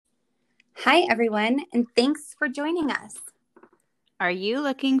Hi, everyone, and thanks for joining us. Are you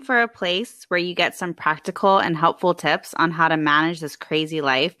looking for a place where you get some practical and helpful tips on how to manage this crazy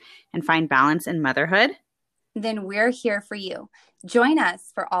life and find balance in motherhood? Then we're here for you. Join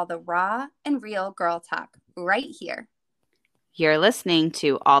us for all the raw and real girl talk right here. You're listening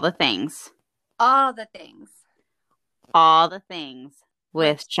to All the things All the Things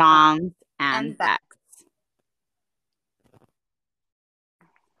with with Sean Shams and and Beth. Bex.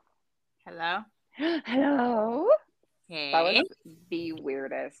 Hello. Hello. That was Hey. the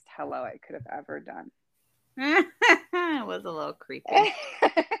weirdest hello I could have ever done. It was a little creepy.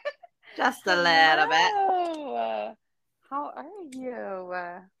 Just a little bit. Hello. How are you?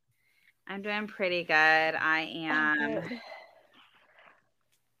 I'm doing pretty good. I Oh, am good.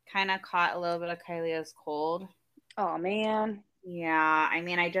 kind of caught a little bit of Kylia's cold. Oh, man. Yeah, I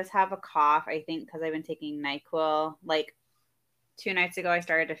mean, I just have a cough, I think, because I've been taking NyQuil. Like 2 nights ago, I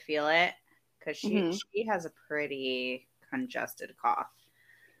started to feel it because hmm she has a pretty congested cough.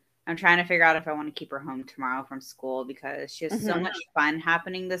 I'm trying to figure out if I want to keep her home tomorrow from school because she has so hmm much fun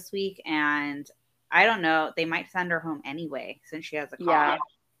happening this week, and I don't know, they might send her home anyway since she has a cough. Yeah.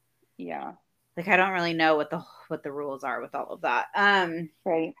 Yeah. Like I don't really know what the rules are with all of that.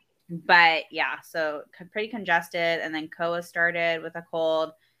 Right. But yeah, so pretty congested, and then Koa started with a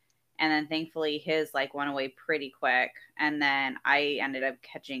cold. And then thankfully his like went away pretty quick. And then I ended up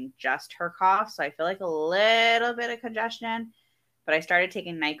catching just her cough. So I feel like a little bit of congestion. But I started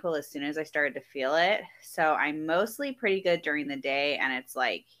taking NyQuil as soon as I started to feel it. So I'm mostly pretty good during the day. And it's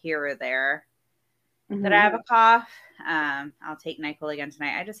like here or there that I hmm have a cough. I'll take NyQuil again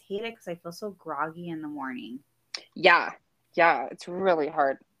tonight. I just hate it because I feel so groggy in the morning. Yeah. Yeah. It's really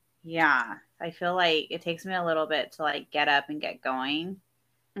hard. Yeah. I feel like it takes me a little bit to like get up and get going.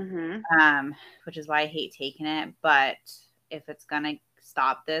 hmm um, which is why I hate taking it. But if it's going to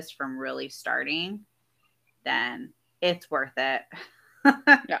stop this from really starting, then it's worth it.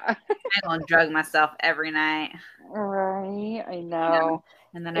 I Yeah. don't drug myself every night. Right. I You know? know.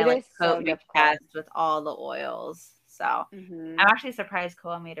 And then I It like is coat so my difficult. chest with all the oils. So hmm I'm actually surprised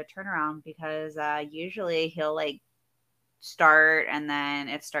Koa made a turnaround because usually he'll like start and then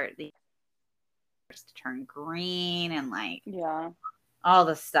it starts to turn green and like Yeah. all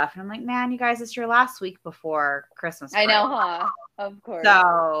this stuff. And I'm like, man, you guys, it's your last week before Christmas I break. know, huh? Of course.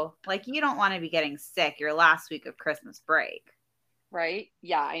 So, like, you don't want to be getting sick your last week of Christmas break. Right?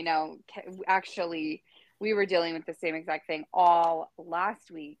 Yeah, I know. Actually, we were dealing with the same exact thing all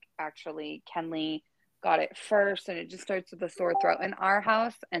last week. Actually, Kenley got it first, and it just starts with a sore throat in our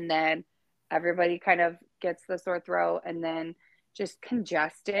house, and then everybody kind of gets the sore throat, and then just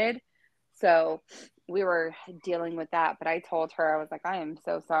congested. So we were dealing with that, but I told her, I was like, I am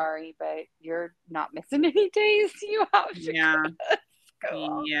so sorry, but you're not missing any days. You have to Yeah.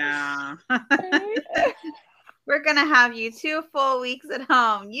 go Yeah. home. We're going to have you 2 full weeks at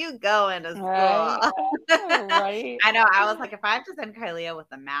home. You go into school. Right? Right? I know. I was like, if I have to send Kylia with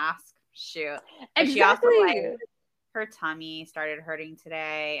a mask, shoot. But she also, like, Exactly. her tummy started hurting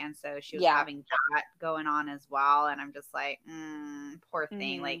today. And so she was Yeah. having that going on as well. And I'm just like, poor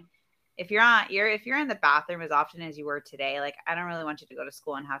thing. Like, hmm if you're in the bathroom as often as you were today, like I don't really want you to go to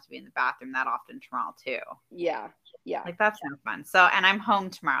school and have to be in the bathroom that often tomorrow too. Yeah. Yeah. Like that's no fun. So and I'm home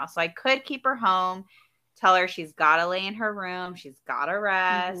tomorrow. So I could keep her home, tell her she's gotta lay in her room, she's gotta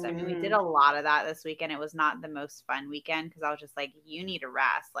rest. I mean, we did hmm a lot of that this weekend. It was not the most fun weekend because I was just like, you need a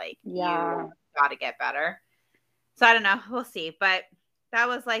rest. Like Yeah. you gotta get better. So I don't know. We'll see. But that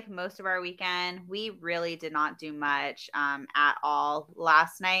was like most of our weekend. We really did not do much at all.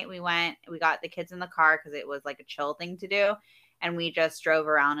 Last night we got the kids in the car because it was like a chill thing to do. And we just drove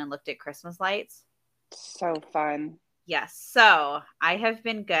around and looked at Christmas lights. So fun. Yes. So I have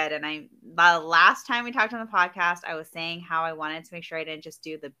been good. And the last time we talked on the podcast, I was saying how I wanted to make sure I didn't just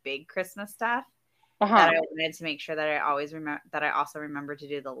do the big Christmas stuff, that Uh-huh. I wanted to make sure that I always remember, that I also remember to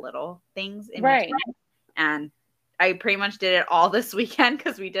do the little things in Right. between. And I pretty much did it all this weekend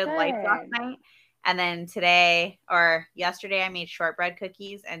because we did lights last Good. night. And then today or yesterday, I made shortbread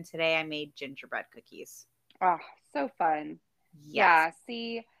cookies. And today I made gingerbread cookies. Oh, so fun. Yes. Yeah.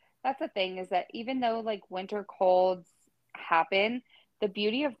 See, that's the thing is that even though like winter colds happen, the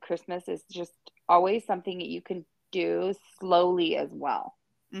beauty of Christmas is just always something that you can do slowly as well,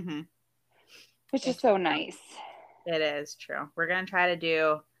 Mm-hmm. which is It's so true. nice. It is true. We're going to try to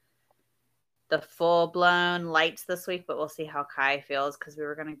do the full blown lights this week, but we'll see how Kai feels because we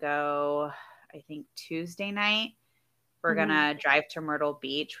were going to go, I think, Tuesday night. We're going hmm to drive to Myrtle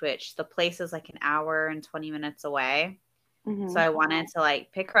Beach, which the place is like an hour and 20 minutes away. So hmm I wanted to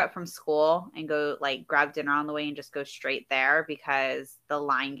like pick her up from school and go like grab dinner on the way and just go straight there because the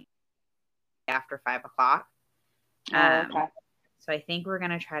line after 5 o'clock. Okay. So I think we're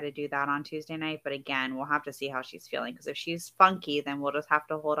going to try to do that on Tuesday night. But again, we'll have to see how she's feeling, because if she's funky, then we'll just have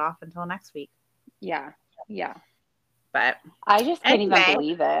to hold off until next week. Yeah. Yeah. But I just can't even anyway,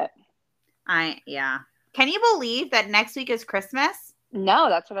 believe it. Can you believe that next week is Christmas? No,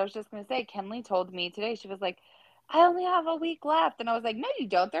 that's what I was just going to say. Kenley told me today, she was like, I only have a week left. And I was like, no, you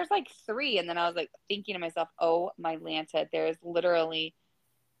don't. There's like 3. And then I was like thinking to myself, oh my Lanta, there's literally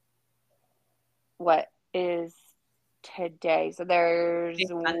what is today? So there's It's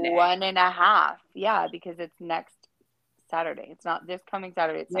Sunday. 1.5. Yeah, because it's next Saturday. It's not this coming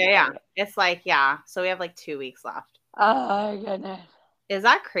Saturday. It's next Saturday. It's like, so we have like 2 weeks left. Oh my goodness. Is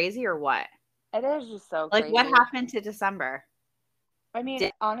that crazy or what? It is just so like crazy. What happened to December? I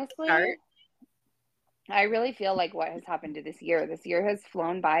mean, honestly, I really feel like what has happened to this year has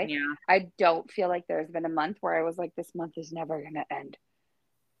flown by. Yeah. I don't feel like there's been a month where I was like, this month is never going to end.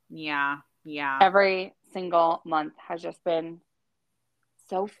 Yeah. Yeah. Every single month has just been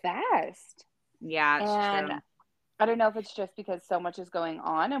so fast. Yeah, it's true. I don't know if it's just because so much is going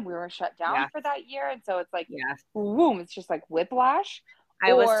on and we were shut down for that year. And so it's like, boom, it's just like whiplash.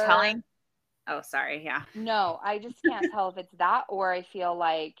 Oh, sorry. Yeah. No, I just can't tell if it's that, or I feel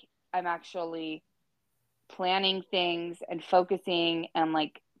like I'm actually planning things and focusing and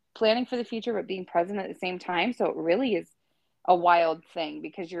like planning for the future, but being present at the same time. So it really is a wild thing,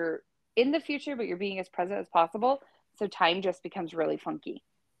 because you're in the future, but you're being as present as possible. So time just becomes really funky.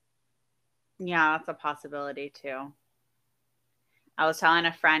 Yeah, that's a possibility too. I was telling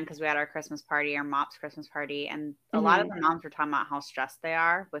a friend, because we had our Christmas party, our MOPS Christmas party, and a lot of the moms were talking about how stressed they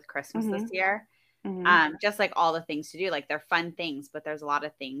are with Christmas this year. Just like all the things to do, like they're fun things, but there's a lot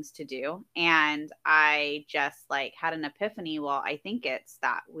of things to do. And I just like had an epiphany. Well, I think it's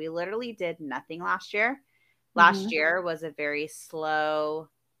that we literally did nothing last year. Last year was a very slow,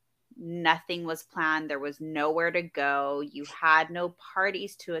 nothing was planned. There was nowhere to go. You had no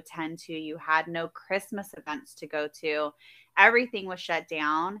parties to attend to. You had no Christmas events to go to. Everything was shut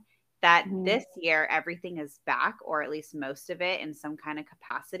down. That this year, everything is back, or at least most of it, in some kind of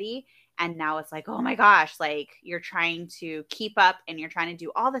capacity. And now it's like, oh my gosh, like you're trying to keep up and you're trying to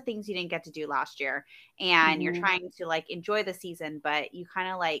do all the things you didn't get to do last year. And you're trying to like enjoy the season, but you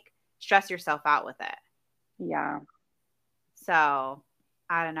kind of like stress yourself out with it. Yeah. So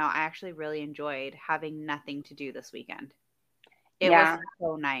I don't know. I actually really enjoyed having nothing to do this weekend. It was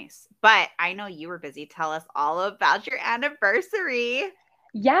so nice. But I know you were busy. Tell us all about your anniversary.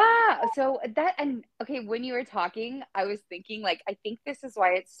 Yeah. So when you were talking, I was thinking, like, I think this is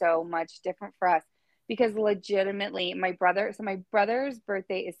why it's so much different for us, because legitimately my brother's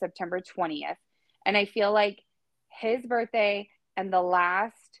birthday is September 20th. And I feel like his birthday and the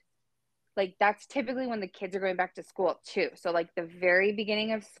last, like, that's typically when the kids are going back to school too. So like the very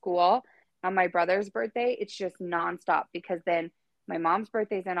beginning of school on my brother's birthday, it's just nonstop, because then my mom's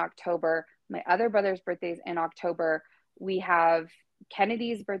birthday is in October. My other brother's birthday is in October. We have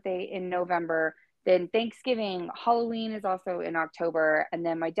Kennedy's birthday in November. Then Thanksgiving, Halloween is also in October. And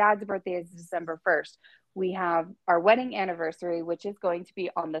then my dad's birthday is December 1st. We have our wedding anniversary, which is going to be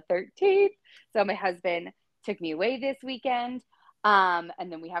on the 13th. So my husband took me away this weekend. And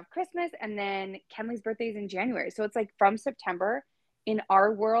then we have Christmas, and then Kenley's birthday is in January. So it's like from September, in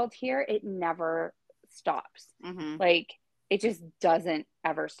our world here, it never stops. Like it just doesn't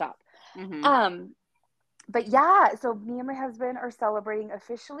ever stop. But yeah, so me and my husband are celebrating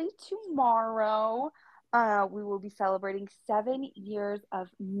officially tomorrow. We will be celebrating 7 years of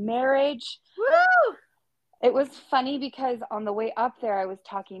marriage. Woo! It was funny because on the way up there, I was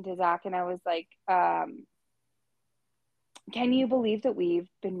talking to Zach and I was like, can you believe that we've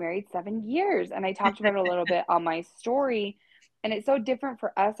been married 7 years? And I talked about it a little bit on my story. And it's so different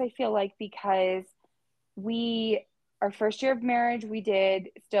for us, I feel like, because our first year of marriage, we did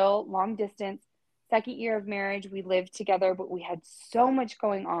still long distance. Second year of marriage, we lived together, but we had so much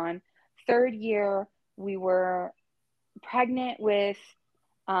going on. Third year, we were pregnant with,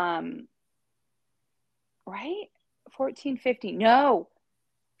 right? 14 to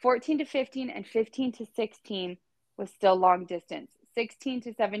 15 and 15 to 16 was still long distance. 16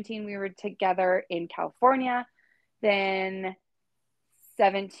 to 17, we were together in California. Then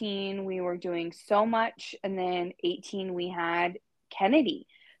 17, we were doing so much. And then 18, we had Kennedy.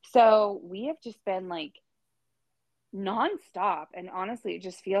 So we have just been like nonstop. And honestly, it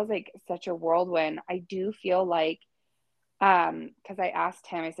just feels like such a whirlwind. I do feel like, because I asked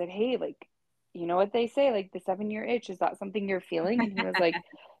him, I said, hey, like, you know what they say, like the 7-year itch, is that something you're feeling? And he was like,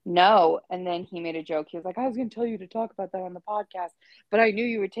 no. And then he made a joke. He was like, I was going to tell you to talk about that on the podcast, but I knew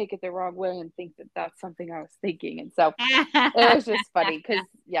you would take it the wrong way and think that that's something I was thinking. And so it was just funny because,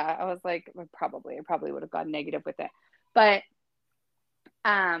 yeah, I was like, I probably would have gone negative with it. But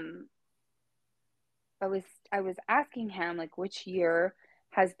I was asking him, like, which year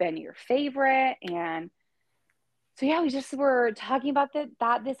has been your favorite? And so yeah, we just were talking about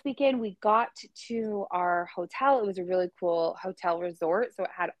that this weekend. We got to our hotel. It was a really cool hotel resort, so it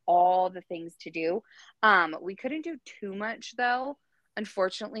had all the things to do. We couldn't do too much though,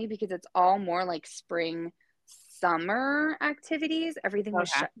 unfortunately, because it's all more like spring, summer activities. Everything was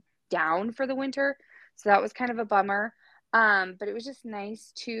Okay. shut down for the winter, so that was kind of a bummer. But it was just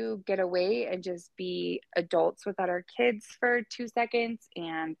nice to get away and just be adults without our kids for 2 seconds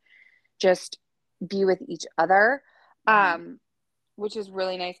and just be with each other, Mhm. which is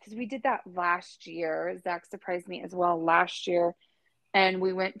really nice because we did that last year. Zach surprised me as well last year, and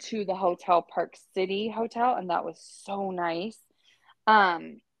we went to the Hotel Park City Hotel, and that was so nice.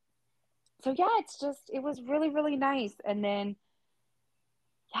 Um, so yeah, it was really, really nice. And then,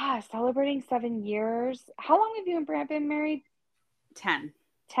 yeah, celebrating 7 years. How long have you and Brant been married? 10.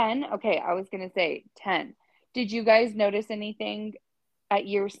 10? Okay, I was gonna say 10. Did you guys notice anything at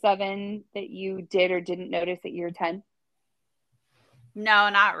year 7 that you did or didn't notice at year 10? No,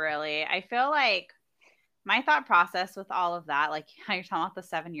 not really. I feel like my thought process with all of that, like how you're talking about the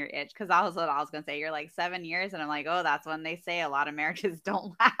 7 year itch, because that was what I was gonna say. You're like 7 years, and I'm like, oh, that's when they say a lot of marriages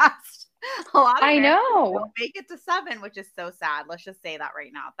don't last. A lot of I marriages know. don't make it to 7, which is so sad. Let's just say that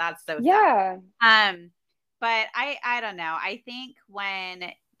right now. That's so sad. Yeah. But I don't know. I think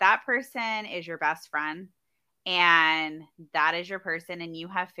when that person is your best friend and that is your person and you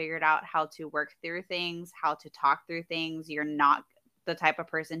have figured out how to work through things, how to talk through things, you're not the type of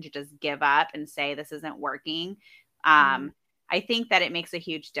person to just give up and say this isn't working. Mm-hmm. I think that it makes a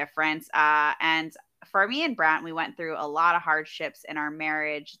huge difference. And for me and Brant, we went through a lot of hardships in our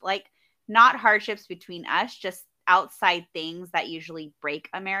marriage, like not hardships between us, just outside things that usually break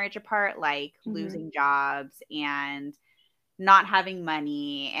a marriage apart, like Mm-hmm. losing jobs and not having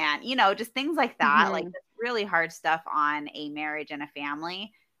money and, just things like that, like Mm-hmm. really hard stuff on a marriage and a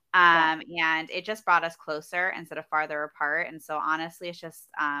family. Yeah. And it just brought us closer instead of farther apart. And so honestly, it's just,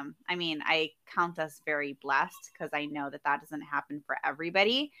 I mean, I count us very blessed because I know that that doesn't happen for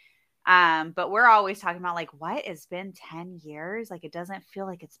everybody. But we're always talking about like, what, it's been 10 years? Like, it doesn't feel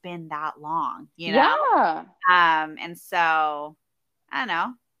like it's been that long, you know? Yeah. And so I don't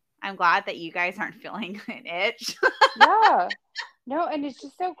know. I'm glad that you guys aren't feeling an itch. Yeah. No, and it's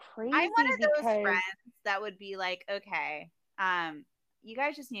just so I'm one crazy of those because friends that would be like, okay, you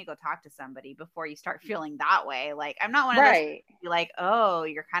guys just need to go talk to somebody before you start feeling that way. Like, I'm not one of those right. be like, oh,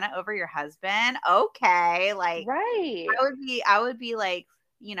 you're kind of over your husband. Okay. Like, Right. I would be like,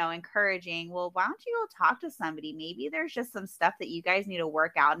 encouraging, well, why don't you go talk to somebody? Maybe there's just some stuff that you guys need to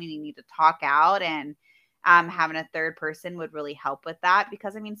work out and you need to talk out, and having a third person would really help with that,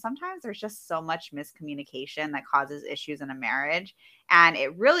 because I mean, sometimes there's just so much miscommunication that causes issues in a marriage, and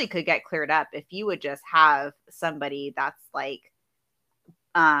it really could get cleared up if you would just have somebody that's like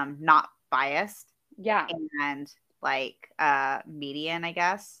not biased Yeah. and like median, I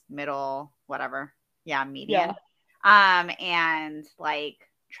guess, middle, whatever. Yeah, median. Yeah. And like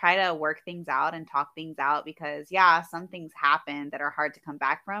try to work things out and talk things out, because yeah, some things happen that are hard to come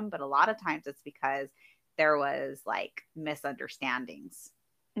back from, but a lot of times it's because there was like misunderstandings.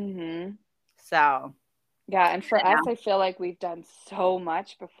 Mm-hmm. So Yeah. And for I us, know. I feel like we've done so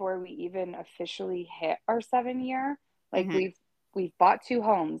much before we even officially hit our 7 year. Like Mhm. we've bought 2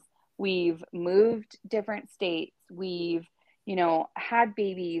 homes, we've moved different states, we've, had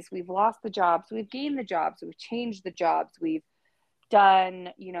babies, we've lost the jobs, we've gained the jobs, we've changed the jobs, we've done,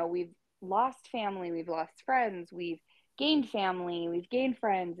 we've lost family, we've lost friends, we've gained family, we've gained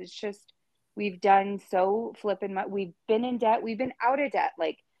friends. It's just, we've done so flipping much. We've been in debt, we've been out of debt.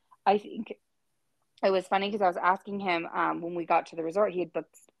 Like, I think it was funny because I was asking him when we got to the resort, he had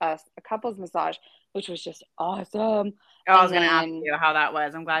booked us a couples massage, which was just awesome. Oh, I was And gonna ask then, you how that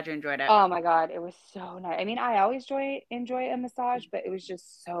was. I'm glad you enjoyed it. oh my God, it was so nice. I mean, I always enjoy a massage, but it was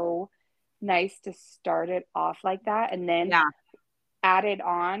just so nice to start it off like that. And then Yeah. added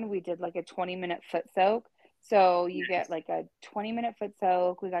on, we did like a 20-minute foot soak. So you get Nice. like a 20-minute foot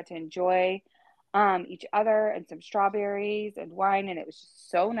soak. We got to enjoy each other and some strawberries and wine, and it was just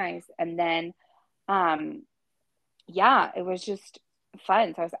so nice. And then um yeah, it was just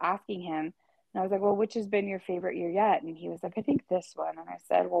fun. So I was asking him, and I was like, well, which has been your favorite year yet? And he was like, I think this one. And I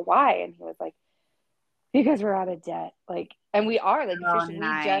said, well, why? And he was like, because we're out of debt. Like, and we are like Oh, officially,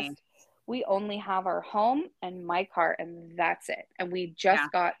 nice. we only have our home and my car, and that's it. And we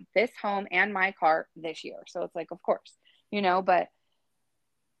just got this home and my car this year. So it's like, of course, but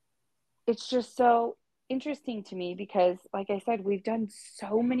it's just so interesting to me because, like I said, we've done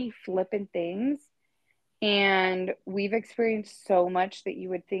so many flippant things and we've experienced so much that you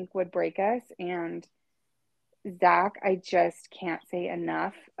would think would break us. And Zach, I just can't say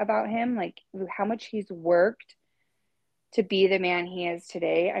enough about him, like how much he's worked to be the man he is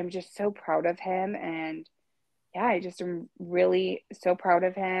today. I'm just so proud of him. And yeah, I just am really so proud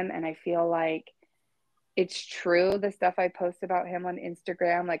of him. And I feel like it's true, the stuff I post about him on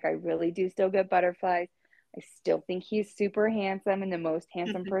Instagram. Like, I really do still get butterflies. I still think he's super handsome and the most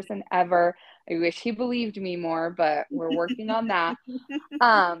handsome person ever. I wish he believed me more, but we're working on that.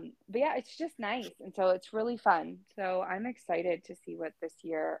 But yeah, it's just nice. And so it's really fun. So I'm excited to see what this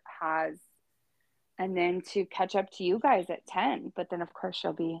year has, and then to catch up to you guys at 10. But then, of course,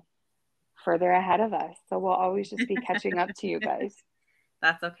 you'll be further ahead of us. So we'll always just be catching up to you guys.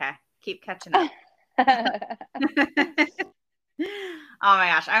 That's okay. Keep catching up. Oh my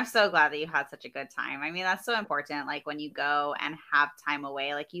gosh, I'm so glad that you had such a good time. I mean, that's so important. Like, when you go and have time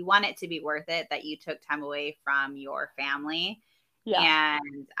away, like, you want it to be worth it that you took time away from your family. Yeah.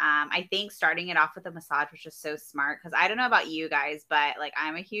 And I think starting it off with a massage was just so smart, because I don't know about you guys, but like,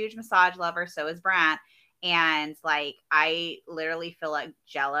 I'm a huge massage lover. So is Brant. And like, I literally feel like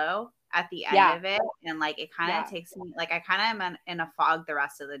jello at the end of it. And like, it kind of takes me, like, I kind of am in a fog the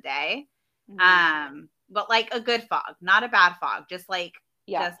rest of the day. But like a good fog, not a bad fog, just like,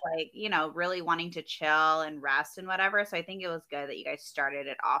 really wanting to chill and rest and whatever. So I think it was good that you guys started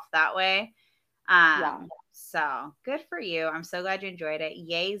it off that way. So good for you. I'm so glad you enjoyed it.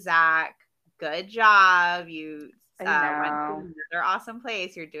 Yay, Zach. Good job. You went to another awesome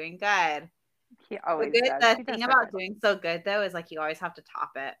place. You're doing good. He always does. The thing about doing so good, though, is like, you always have to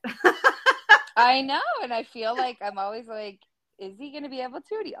top it. I know. And I feel like I'm always like, is he going to be able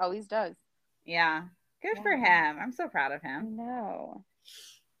to? And he always does. Yeah. Good for him. I'm so proud of him. No.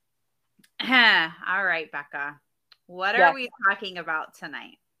 All right, Becca. What are we talking about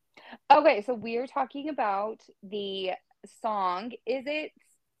tonight? Okay, so we're talking about the song. Is it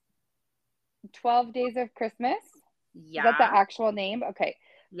 12 Days of Christmas? Yeah. Is that the actual name? Okay.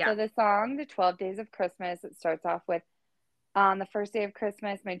 Yeah. So the song, the 12 Days of Christmas, it starts off with, on the first day of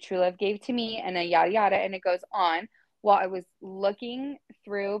Christmas, my true love gave to me, and a yada yada, and it goes on. Well, I was looking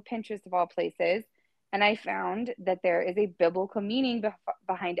through Pinterest of all places, and I found that there is a biblical meaning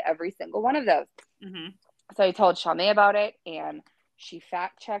behind every single one of those. Mm-hmm. So I told Shame about it, and she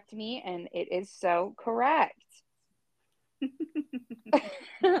fact checked me, and it is so correct.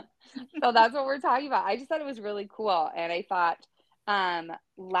 So that's what we're talking about. I just thought it was really cool. And I thought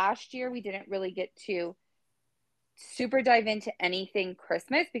last year we didn't really get to super dive into anything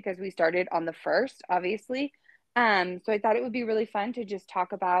Christmas because we started on the 1st, obviously. So I thought it would be really fun to just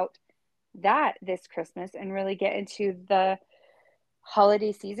talk about that this Christmas and really get into the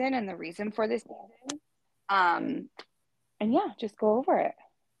holiday season and the reason for this season. And yeah, just go over it.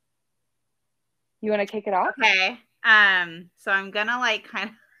 You want to kick it off? Okay. So I'm gonna like kind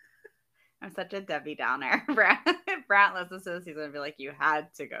of, I'm such a Debbie Downer. Brant listens to this season and be like, you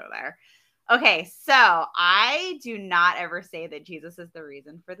had to go there. Okay, so I do not ever say that Jesus is the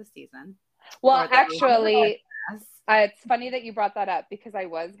reason for the season. Well, actually, it's funny that you brought that up because I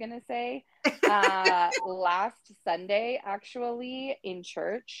was going to say last Sunday, actually, in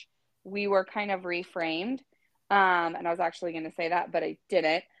church, we were kind of reframed. And I was actually going to say that, but I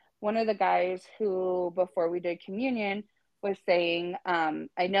didn't. One of the guys who, before we did communion, was saying,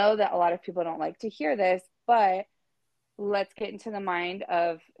 I know that a lot of people don't like to hear this, but let's get into the mind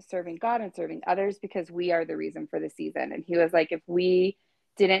of serving God and serving others because we are the reason for the season. And he was like, if we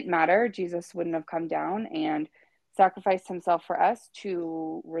didn't matter, Jesus wouldn't have come down and sacrificed himself for us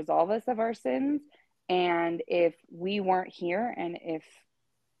to resolve us of our sins. And if we weren't here and if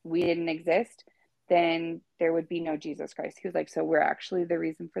we didn't exist, then there would be no Jesus Christ. He was like, so we're actually the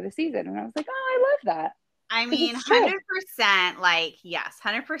reason for the season. And I was like, oh, I love that. I mean, 100%, like, yes,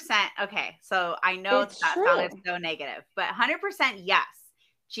 100%. Okay, so I know that sounded so negative, but 100% yes.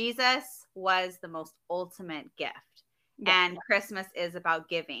 Jesus was the most ultimate gift. Yeah. And Christmas is about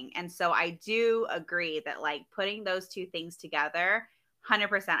giving. And so I do agree that, like, putting those two things together,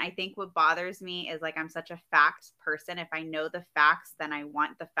 100%. I think what bothers me is, like, I'm such a facts person. If I know the facts, then I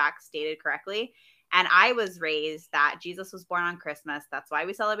want the facts stated correctly. And I was raised that Jesus was born on Christmas. That's why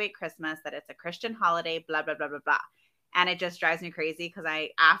we celebrate Christmas, that it's a Christian holiday, blah, blah, blah, blah, blah. And it just drives me crazy because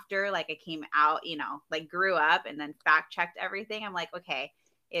after I came out, like grew up and then fact checked everything. I'm like, okay,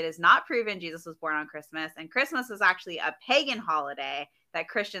 it is not proven Jesus was born on Christmas. And Christmas is actually a pagan holiday that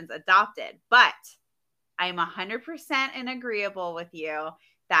Christians adopted. But I'm 100% in agreeable with you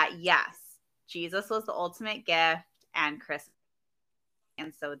that yes, Jesus was the ultimate gift and Christmas.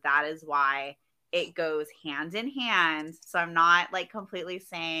 And so that is why it goes hand in hand. So I'm not like completely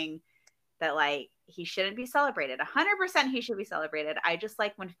saying that like he shouldn't be celebrated. 100% he should be celebrated. I just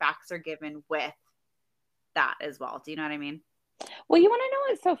like when facts are given with that as well. Do you know what I mean? Well, you want to know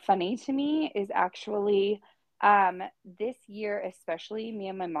what's so funny to me is actually this year, especially me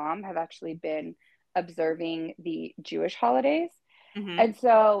and my mom have actually been observing the Jewish holidays. Mm-hmm. And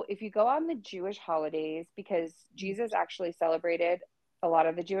so if you go on the Jewish holidays, because Jesus actually celebrated a lot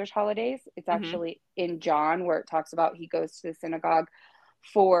of the Jewish holidays, it's actually in John where it talks about he goes to the synagogue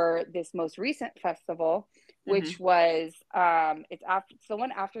for this most recent festival, which was it's the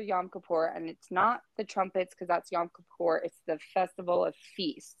one after Yom Kippur, and it's not the trumpets because that's Yom Kippur, it's the festival of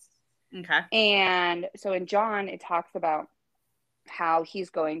feasts. Okay. And so in John it talks about how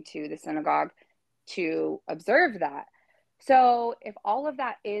he's going to the synagogue to observe that. So if all of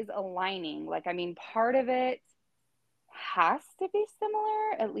that is aligning, like, I mean, part of it has to be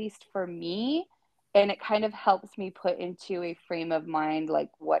similar, at least for me. And it kind of helps me put into a frame of mind, like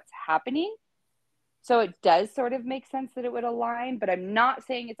what's happening. So it does sort of make sense that it would align, but I'm not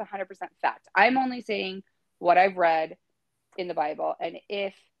saying it's 100% fact. I'm only saying what I've read in the Bible. And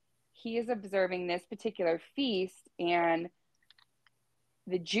if he is observing this particular feast and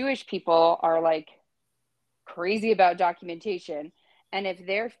the Jewish people are like crazy about documentation, and if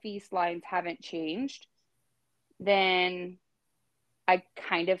their feast lines haven't changed, then I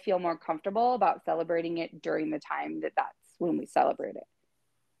kind of feel more comfortable about celebrating it during the time that's when we celebrate it.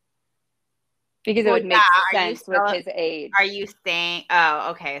 Because it would make sense with his age. Are you saying,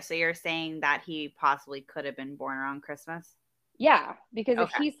 oh, okay. So you're saying that he possibly could have been born around Christmas? Yeah, because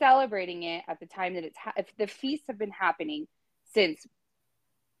if he's celebrating it at the time that if the feasts have been happening since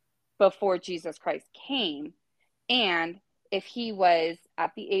before Jesus Christ came, and if he was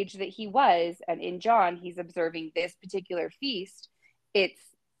at the age that he was, and in John, he's observing this particular feast, it's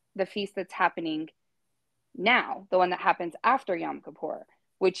the feast that's happening now, the one that happens after Yom Kippur,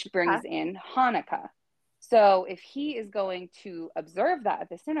 which brings in Hanukkah. So if he is going to observe that at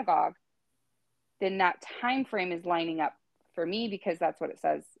the synagogue, then that time frame is lining up for me because that's what it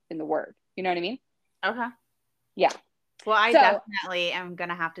says in the word. You know what I mean? Okay. Yeah. Well, I definitely am going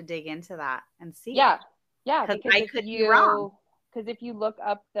to have to dig into that and see. Yeah. Yeah. Because I could be wrong. Because if you look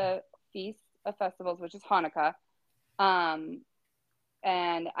up the Feast of Festivals, which is Hanukkah,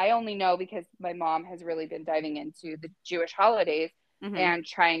 and I only know because my mom has really been diving into the Jewish holidays and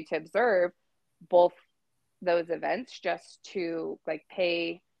trying to observe both those events just to like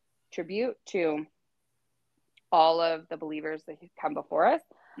pay tribute to all of the believers that have come before us.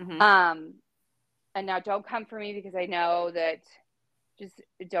 And now don't come for me because I know that just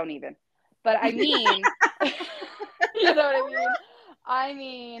don't even. But I mean, you know what I mean? I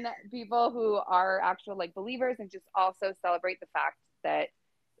mean, people who are actual like believers and just also celebrate the fact that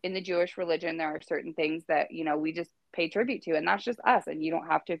in the Jewish religion, there are certain things that, you know, we just pay tribute to, and that's just us. And you don't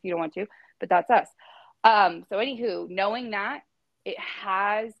have to if you don't want to, but that's us. So anywho, knowing that, it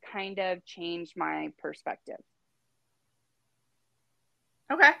has kind of changed my perspective.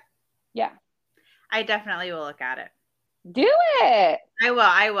 Okay. Yeah. I definitely will look at it. Do it.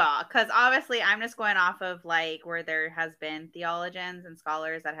 I will. Because obviously I'm just going off of like where there has been theologians and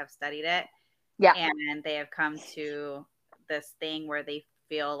scholars that have studied it. Yeah. And they have come to this thing where they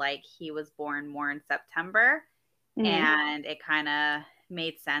feel like he was born more in September. And it kind of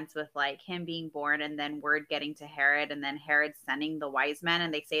made sense with like him being born and then word getting to Herod and then Herod sending the wise men.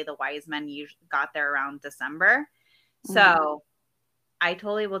 And they say the wise men usually got there around December. So I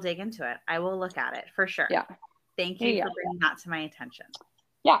totally will dig into it. I will look at it for sure. Yeah. Thank you for bringing that to my attention.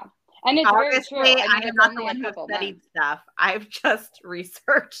 Yeah. And it's obviously very true. I am not the one who studied stuff. I've just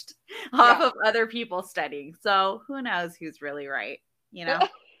researched off of other people studying. So who knows who's really right, you know?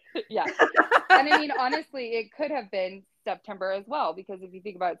 Yeah. And I mean, honestly, it could have been September as well, because if you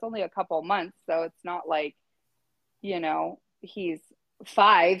think about it, it's only a couple months. So it's not like, you know, he's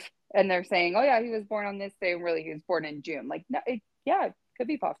 5 and they're saying, oh yeah, he was born on this day. And really he was born in June. Like, no, it could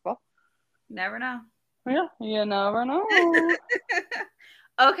be possible. Never know. Yeah, you never know.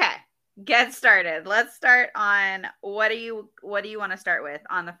 Okay, get started. Let's start on what do you want to start with?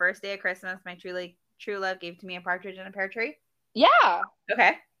 On the first day of Christmas, my true love gave to me a partridge in a pear tree. Yeah.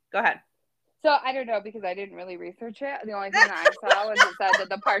 Okay, go ahead. So I don't know because I didn't really research it. The only thing that I saw was it said that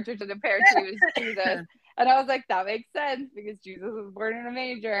the partridge in a pear tree was Jesus. And I was like, that makes sense because Jesus was born in a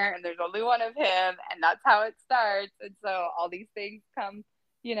manger and there's only one of him. And that's how it starts. And so all these things come,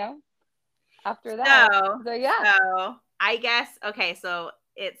 you know, after that. So yeah. So I guess, okay, so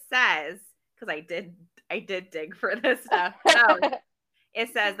it says, because I did dig for this stuff. So it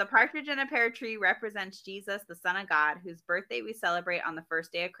says the partridge in a pear tree represents Jesus, the Son of God, whose birthday we celebrate on the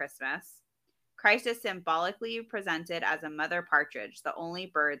first day of Christmas. Christ is symbolically presented as a mother partridge, the only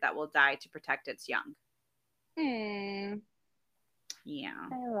bird that will die to protect its young. Yeah.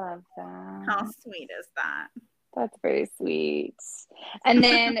 I love that. How sweet is that? That's very sweet. And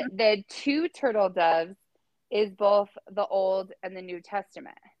then the 2 turtle doves is both the Old and the New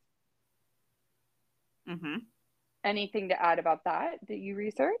Testament. Mm-hmm. Anything to add about that you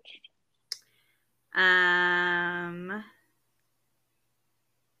researched?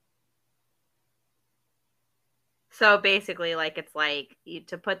 So basically, like, it's like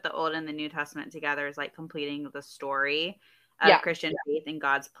to put the Old and the New Testament together is like completing the story of Christian faith and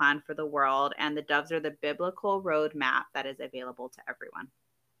God's plan for the world. And the doves are the biblical roadmap that is available to everyone.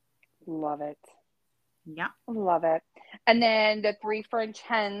 Love it. Yeah. Love it. And then the 3 French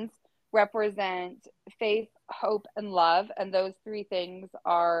hens represent faith, hope, and love. And those 3 things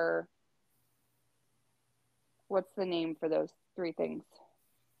are, what's the name for those 3 things?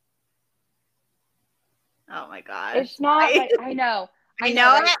 Oh my gosh. It's not like, I know. I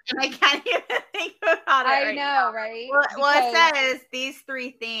know it, and I can't even think about it. I know, right? Well, it says these 3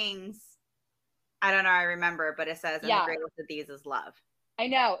 things. I don't know. I remember, but it says, and the greatest of these is love. I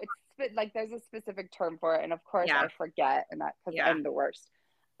know. It's like there's a specific term for it, and of course I forget, and that because I'm the worst.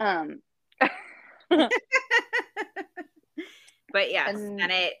 But yes,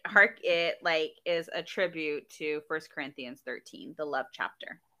 and it like is a tribute to 1 Corinthians 13, the love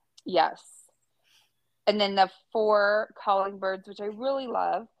chapter. Yes. And then the 4 calling birds, which I really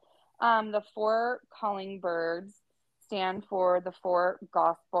love. The 4 calling birds stand for the 4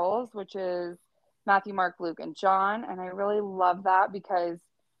 Gospels, which is Matthew, Mark, Luke, and John. And I really love that because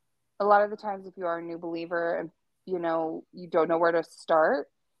a lot of the times if you are a new believer and, you don't know where to start,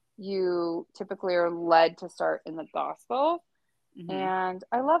 you typically are led to start in the Gospel. Mm-hmm. And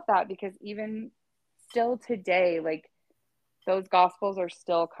I love that because even still today, like those Gospels are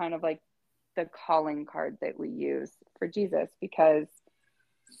still kind of like the calling card that we use for Jesus because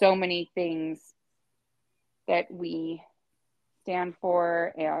so many things that we stand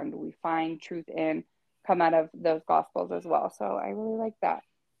for and we find truth in come out of those Gospels as well. So I really like that.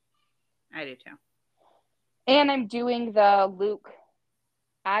 I do too. And I'm doing the Luke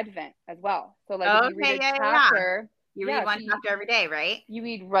Advent as well. So like if you read a chapter, you read one chapter every day, right? You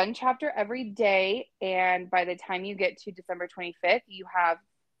read one chapter every day, and by the time you get to December 25th, you have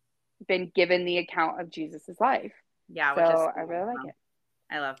been given the account of Jesus's life. Yeah, so I really like it.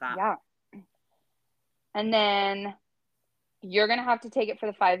 I love that. Yeah. And then you're gonna have to take it for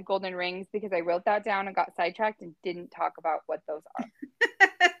the 5 golden rings because I wrote that down and got sidetracked and didn't talk about what those are.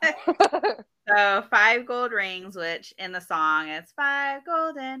 So 5 gold rings, which in the song it's 5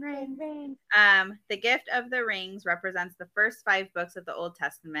 golden rings. The gift of the rings represents the first 5 books of the Old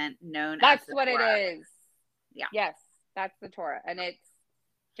Testament known that's as the what Torah. It is. Yeah. Yes, that's the Torah. And it's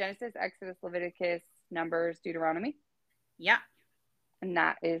Genesis, Exodus, Leviticus, Numbers, Deuteronomy. Yeah. And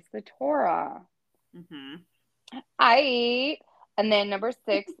that is the Torah. Mm-hmm. And then number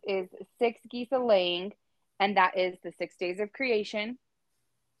 6 is 6 geese a laying, and that is the 6 days of creation.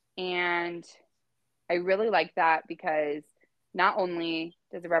 And I really like that because not only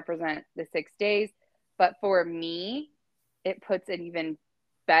does it represent the 6 days, but for me, it puts an even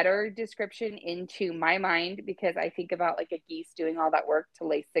better description into my mind because I think about like a geese doing all that work to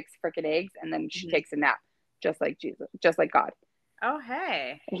lay 6 freaking eggs and then she takes a nap, just like Jesus, just like God. Oh,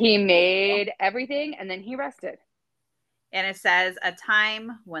 hey. He made everything and then he rested. And it says a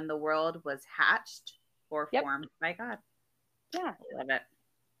time when the world was hatched or formed by God. Yeah. I love it.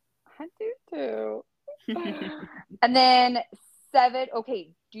 I do too. And then 7.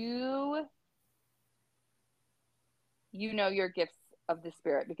 Okay. Do you know your gifts of the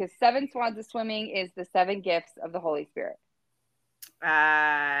Spirit? Because 7 swans of swimming is the 7 gifts of the Holy Spirit.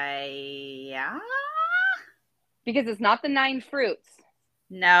 Yeah. Because it's not the 9 fruits.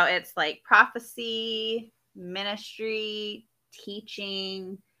 No, it's like prophecy, ministry,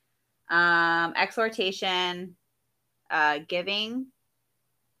 teaching, exhortation, giving,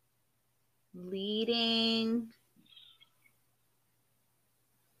 leading.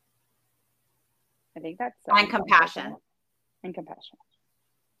 I think that's and compassion. And compassion.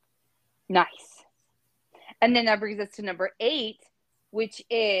 Nice. And then that brings us to number 8, which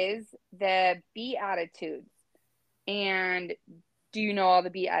is the Beatitudes. And do you know all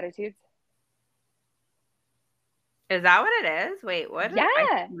the Beatitudes? Is that what it is? Wait, what? Yeah.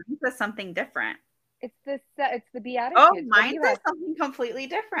 I think that's something different. It's the Beatitudes. Oh, What do mine you says have? something completely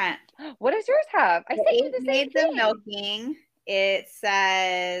different. What does yours have? I The sent you eighth the same made the thing. milking. It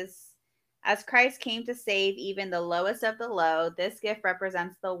says, as Christ came to save even the lowest of the low, this gift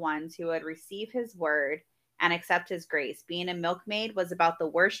represents the ones who would receive his word and accept his grace. Being a milkmaid was about the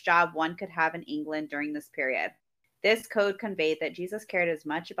worst job one could have in England during this period. This code conveyed that Jesus cared as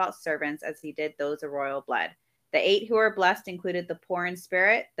much about servants as he did those of royal blood. The 8 who were blessed included the poor in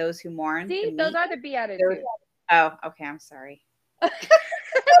spirit, those who mourn, the See, meek. those are the Beatitudes. Oh, okay. I'm sorry.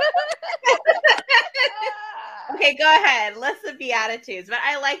 Okay, go ahead. List the Beatitudes. But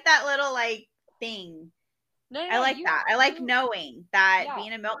I like that little like thing. No, I like that. I like knowing that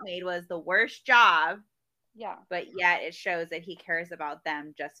being a milkmaid was the worst job. Yeah. But yet it shows that he cares about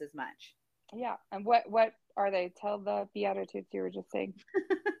them just as much. Yeah. And what are they? Tell the Beatitudes you were just saying.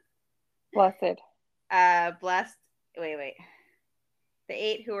 Blessed. Blessed. Wait. The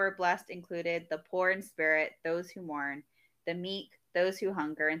 8 who were blessed included the poor in spirit, those who mourn, the meek, those who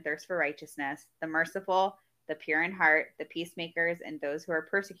hunger and thirst for righteousness, the merciful, the pure in heart, the peacemakers, and those who are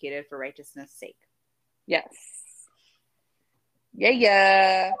persecuted for righteousness' sake. Yes.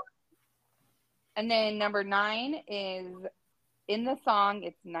 Yeah. And then number 9 is in the song,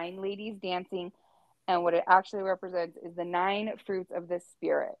 it's 9 ladies dancing. And what it actually represents is the 9 fruits of the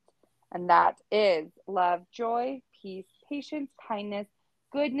Spirit. And that is love, joy, peace, patience, kindness,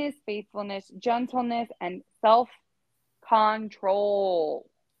 goodness, faithfulness, gentleness, and self-control.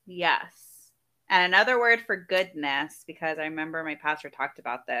 Yes. And another word for goodness, because I remember my pastor talked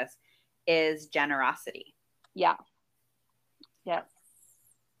about this, is generosity. Yeah. Yes.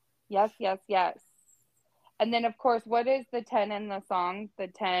 Yes. And then, of course, what is the 10 in the song? The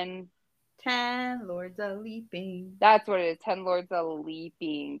 10 lords a leaping. That's what it is. 10 lords a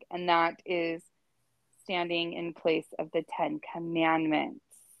leaping. And that is standing in place of the 10 commandments.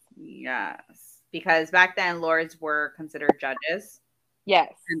 Yes. Because back then, lords were considered judges.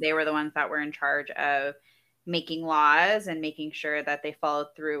 Yes. And they were the ones that were in charge of making laws and making sure that they followed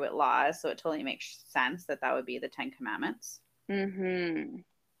through with laws. So it totally makes sense that that would be the 10 commandments. Mm-hmm.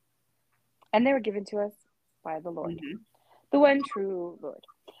 And they were given to us by the Lord. Mm-hmm. The one true Lord.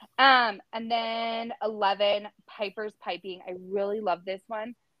 And then 11, Piper's Piping. I really love this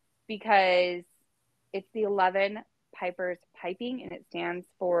one because it's the 11 Piper's Piping, and it stands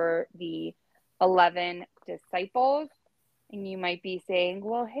for the 11 disciples. And you might be saying,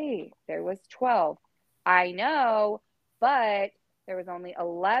 well, hey, there was 12. I know, but there was only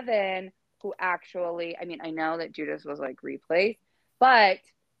 11 who actually, I mean, I know that Judas was like replaced, but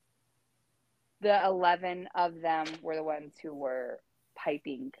the 11 of them were the ones who were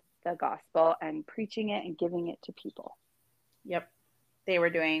piping the gospel and preaching it and giving it to people. Yep. They were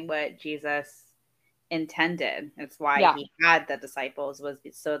doing what Jesus intended. It's why he had the disciples, was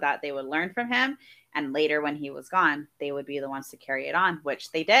so that they would learn from him. And later when he was gone, they would be the ones to carry it on,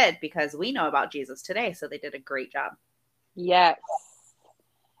 which they did because we know about Jesus today. So they did a great job. Yes.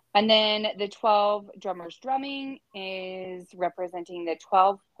 And then the 12 drummers drumming is representing the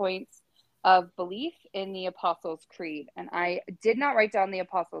 12 points of belief in the Apostles' Creed. And I did not write down the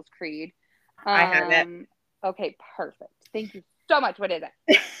Apostles' Creed. I have it. Okay, perfect. Thank you so much. What is it?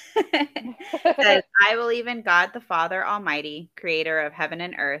 It says, I believe in God the Father Almighty, creator of heaven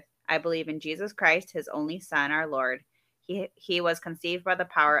and earth. I believe in Jesus Christ, his only Son, our Lord. He was conceived by the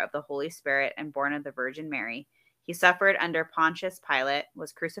power of the Holy Spirit and born of the Virgin Mary. He suffered under Pontius Pilate,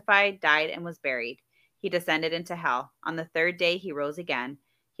 was crucified, died, and was buried. He descended into hell. On the 3rd day, he rose again.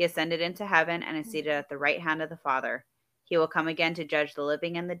 He ascended into heaven and is seated at the right hand of the Father. He will come again to judge the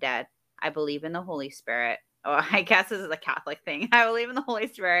living and the dead. I believe in the Holy Spirit. Oh, I guess this is a Catholic thing. I believe in the Holy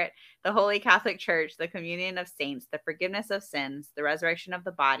Spirit, the Holy Catholic Church, the communion of saints, the forgiveness of sins, the resurrection of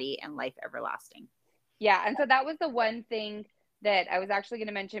the body, and life everlasting. Yeah, and so that was the one thing that I was actually going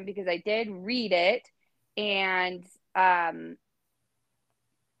to mention because I did read it, and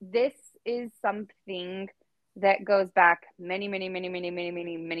this is something that goes back many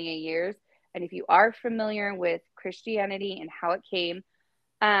years. And if you are familiar with Christianity and how it came,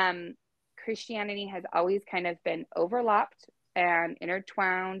 Christianity has always kind of been overlapped and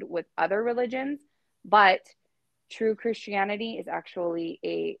intertwined with other religions, but true Christianity is actually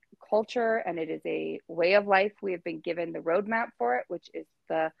a culture and it is a way of life. We have been given the roadmap for it, which is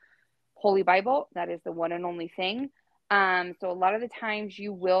the Holy Bible. That is the one and only thing. So a lot of the times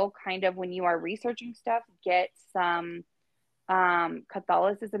you will kind of, when you are researching stuff, get some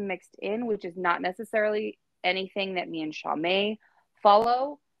Catholicism mixed in, which is not necessarily anything that me and Shaw may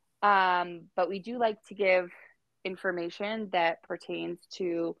follow. But we do like to give information that pertains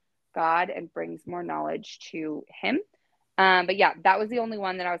to God and brings more knowledge to him. But yeah, that was the only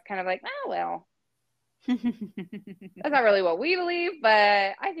one that I was kind of like, oh, well, That's not really what we believe, but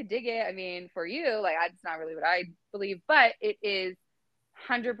I could dig it. I mean, for you, like, that's not really what I believe, but it is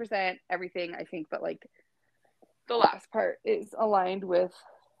 100% everything I think, but like the last part is aligned with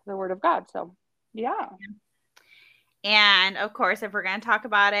the word of God. So, yeah. And of course, if we're going to talk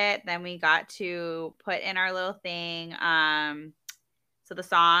about it, then we got to put in our little thing. So the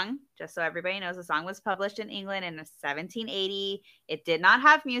song, just so everybody knows, the song was published in England in 1780. It did not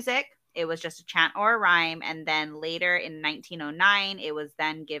have music. It was just a chant or a rhyme. And then later in 1909, it was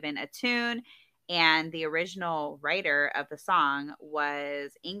then given a tune. And the original writer of the song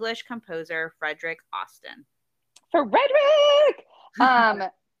was English composer Frederick Austin. Frederick!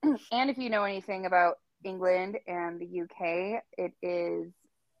 And if you know anything about England and the UK, it is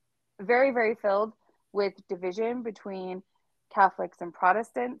very, very filled with division between Catholics and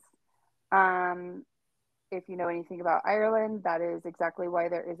Protestants. If you know anything about Ireland, that is exactly why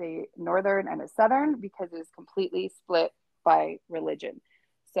there is a northern and a southern, because it is completely split by religion.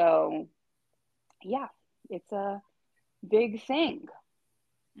 So, yeah, it's a big thing.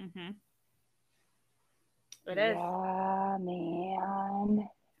 Mm-hmm. It is. Yeah, man.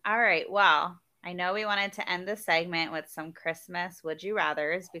 All right. Well, I know we wanted to end this segment with some Christmas would you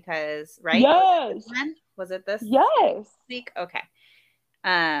rathers because, right? Yes. Was it this? Yes. Week? Okay.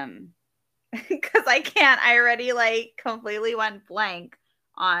 Because I already like completely went blank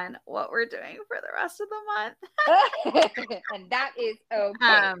on what we're doing for the rest of the month. And that is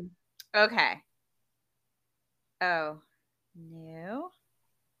okay. Okay. Oh, no.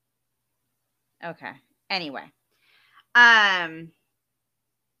 Okay. Anyway.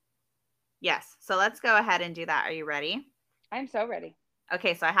 Yes. So let's go ahead and do that. Are you ready? I'm so ready.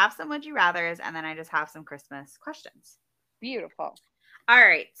 Okay. So I have some would you rathers and then I just have some Christmas questions. Beautiful. All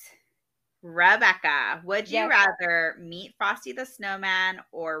right. Rebecca, would you rather meet Frosty the Snowman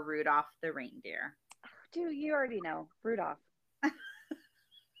or Rudolph the reindeer? Dude, you already know. Rudolph.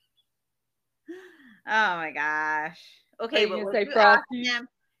 Oh my gosh. Okay, but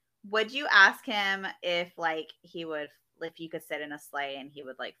would you ask him if like if you could sit in a sleigh and he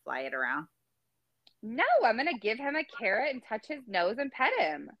would like fly it around? No, I'm gonna give him a carrot and touch his nose and pet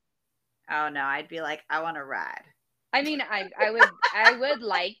him. Oh no, I'd be like, I want to ride. I mean, I would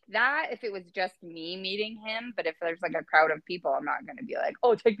like that if it was just me meeting him, but if there's like a crowd of people, I'm not gonna be like,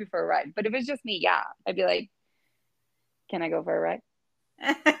 oh, take me for a ride. But if it's just me, yeah, I'd be like, can I go for a ride?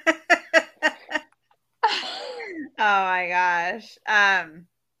 Oh my gosh.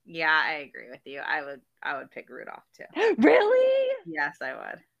 Yeah, I agree with you. I would pick Rudolph too. Really? Yes, I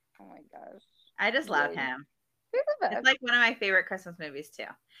would. Oh my gosh. I just love him. It's like one of my favorite Christmas movies too.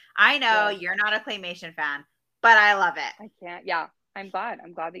 I know you're not a claymation fan, but I love it. I can't. Yeah, I'm glad.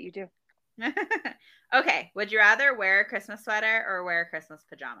 I'm glad that you do. Okay. Would you rather wear a Christmas sweater or wear Christmas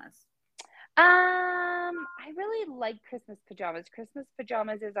pajamas? I really like Christmas pajamas. Christmas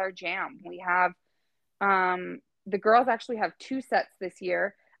pajamas is our jam. We have, the girls actually have 2 sets this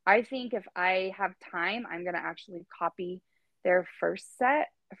year. I think if I have time, I'm going to actually copy their first set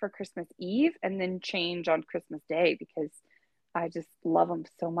for Christmas Eve and then change on Christmas Day because I just love them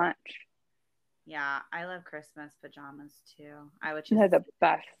so much. Yeah, I love Christmas pajamas too. They're the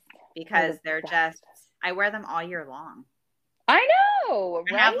best. Because they're just, I wear them all year long. I know,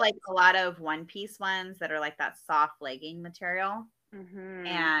 right? I have like a lot of one-piece ones that are like that soft legging material. Mm-hmm.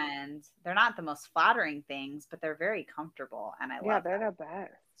 And they're not the most flattering things, but they're very comfortable. And I love they're them. The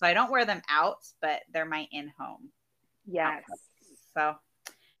best. So I don't wear them out, but they're my in-home. Yes. Outfit. So,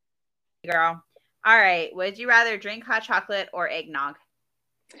 girl. All right. Would you rather drink hot chocolate or eggnog?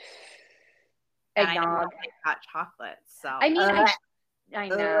 Eggnog. I like hot chocolate. So I mean, I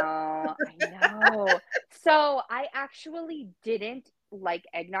know. So I actually didn't like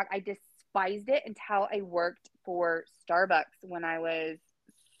eggnog. I despised it until I worked for Starbucks when I was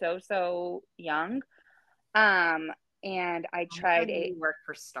so young. And I tried it. You worked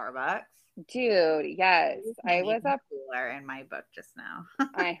for Starbucks? Dude, yes. I was a cooler in my book just now.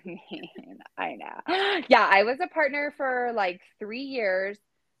 I mean, I know. Yeah, I was a partner for like 3 years.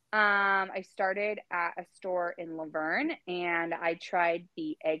 I started at a store in Laverne and I tried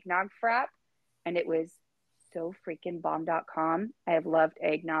the eggnog frap and it was so freaking bomb.com. I have loved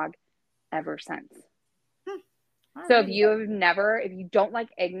eggnog ever since. So if you don't like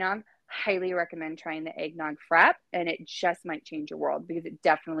eggnog, highly recommend trying the eggnog frap and it just might change your world because it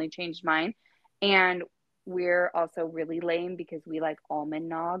definitely changed mine. And we're also really lame because we like almond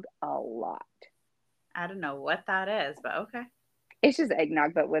nog a lot. I don't know what that is, but okay. It's just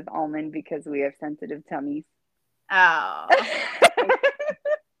eggnog, but with almond because we have sensitive tummies. Oh.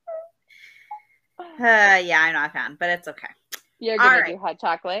 Yeah, I'm not a fan, but it's okay. You're going to do hot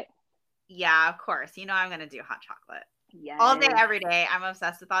chocolate? Yeah, of course. You know I'm gonna do hot chocolate. Yes. All day, every day. I'm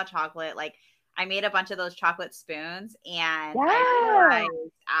obsessed with hot chocolate. Like I made a bunch of those chocolate spoons and I realized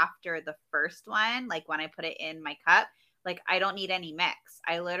after the first one, like when I put it in my cup, like I don't need any mix.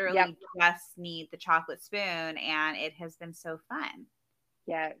 I literally just need the chocolate spoon and it has been so fun.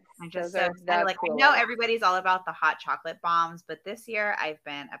 Yes. I'm just so excited. Like I know everybody's all about the hot chocolate bombs, but this year I've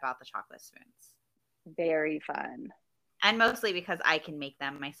been about the chocolate spoons. Very fun. And mostly because I can make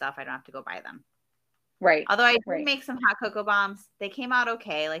them myself. I don't have to go buy them. Right. Although I did make some hot cocoa bombs. They came out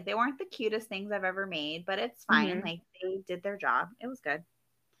okay. Like they weren't the cutest things I've ever made, but it's fine. Mm-hmm. Like they did their job. It was good.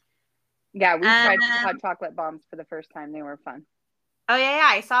 Yeah, we tried hot chocolate bombs for the first time. They were fun. Oh, yeah.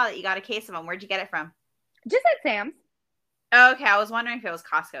 I saw that you got a case of them. Where'd you get it from? Just at Sam's. Oh, okay. I was wondering if it was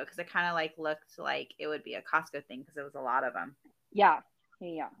Costco because it kind of like looked like it would be a Costco thing because it was a lot of them. Yeah.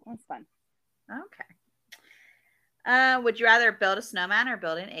 It was fun. Okay. Would you rather build a snowman or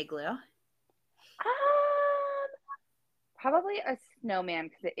build an igloo? Probably a snowman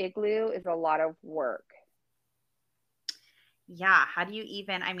because the igloo is a lot of work. Yeah. How do you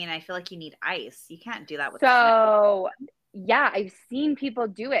even? I mean, I feel like you need ice. You can't do that with. So, yeah, I've seen people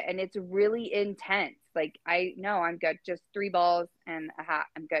do it, and it's really intense. Like, I'm good. Just 3 balls and a hat.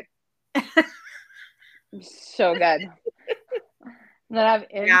 I'm good. So good. And then I'm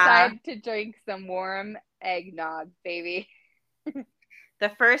inside to drink some warm eggnog, baby.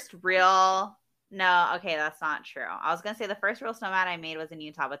 The first real. No, okay, that's not true. I was going to say the first real snowman I made was in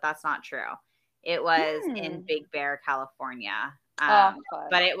Utah, but that's not true. It was in Big Bear, California.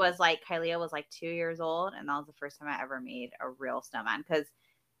 But it was like Kylie was like 2 years old, and that was the first time I ever made a real snowman. Because,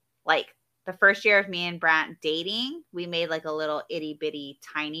 like, the first year of me and Brant dating, we made like a little itty bitty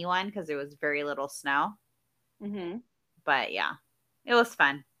tiny one because there was very little snow. Mm-hmm. But yeah, it was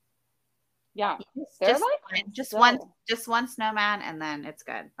fun. Yeah, just one snowman, and then it's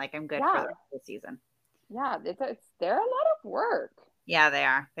good. Like I'm good for the rest of the season. Yeah, they're a lot of work. Yeah, they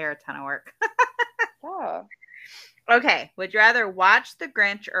are. They're a ton of work. Yeah. Okay, would you rather watch The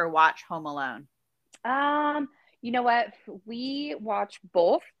Grinch or watch Home Alone? You know what? We watch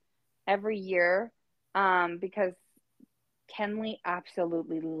both every year, because Kenley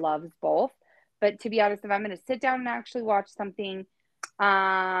absolutely loves both. But to be honest, if I'm going to sit down and actually watch something,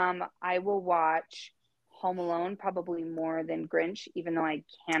 I will watch Home Alone probably more than Grinch, even though I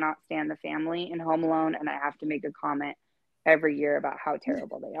cannot stand the family in Home Alone, and I have to make a comment every year about how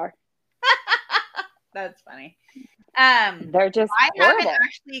terrible they are. That's funny. They're just I horrible. haven't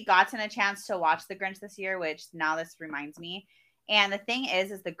actually gotten a chance to watch The Grinch this year, which now this reminds me. And the thing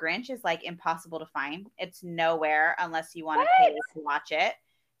is The Grinch is like impossible to find. It's nowhere unless you want to pay to watch it.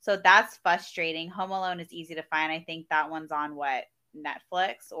 So that's frustrating. Home Alone is easy to find. I think that one's on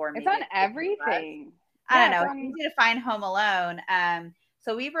Netflix or maybe it's on everything. I don't know. It's easy to find Home Alone.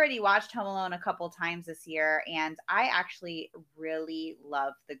 So we've already watched Home Alone a couple times this year, and I actually really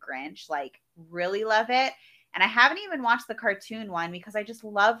love The Grinch. Like, really love it. And I haven't even watched the cartoon one because I just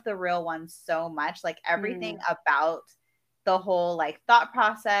love the real one so much. Like everything about the whole like thought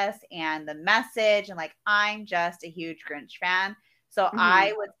process and the message, and like I'm just a huge Grinch fan. So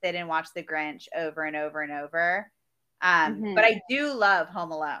I would sit and watch The Grinch over and over and over. But I do love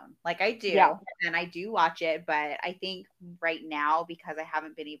Home Alone. Like I do, and I do watch it. But I think right now, because I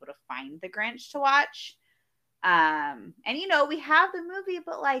haven't been able to find The Grinch to watch, and we have the movie,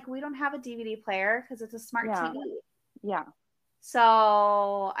 but like we don't have a DVD player because it's a smart TV. Yeah.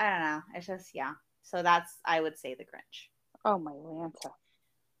 So I don't know. It's just So I would say The Grinch. Oh my Lanta.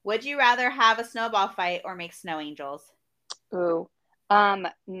 Would you rather have a snowball fight or make snow angels? Ooh.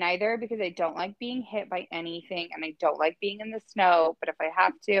 Neither, because I don't like being hit by anything and I don't like being in the snow, but if I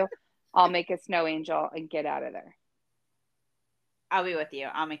have to, I'll make a snow angel and get out of there. I'll be with you.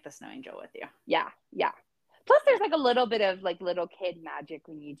 I'll make the snow angel with you. Yeah. Plus there's like a little bit of like little kid magic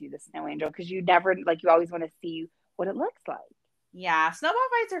when you do the snow angel, because you always want to see what it looks like. Yeah, snowball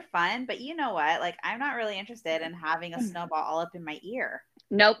fights are fun, but you know what? Like, I'm not really interested in having a snowball all up in my ear.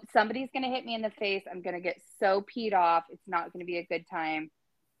 Nope. Somebody's going to hit me in the face. I'm going to get so peed off. It's not going to be a good time.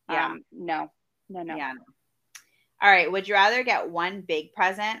 Yeah. No. Yeah, no. All right. Would you rather get one big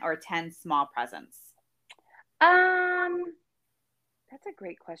present or 10 small presents? That's a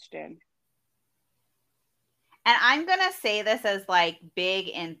great question. And I'm going to say this as like big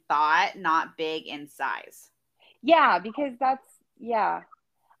in thought, not big in size. Yeah, because I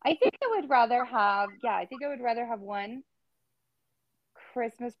think I would rather have one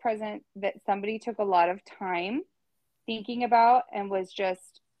Christmas present that somebody took a lot of time thinking about and was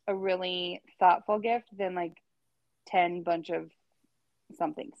just a really thoughtful gift than like 10 bunch of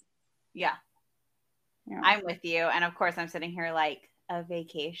somethings. Yeah. I'm with you. And of course I'm sitting here like, a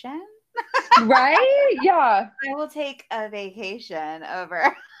vacation? Right? Yeah. I will take a vacation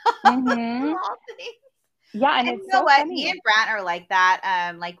over Mm-hmm. all things. Yeah, and And you it's know so what? Me funny. and Brant are like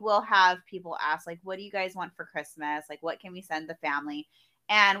that. Like we'll have people ask, like, what do you guys want for Christmas? Like, what can we send the family?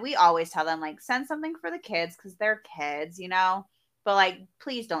 And we always tell them, like, send something for the kids because they're kids, you know? But like,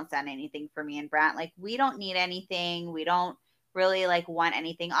 please don't send anything for me and Brant. Like, we don't need anything. We don't really like want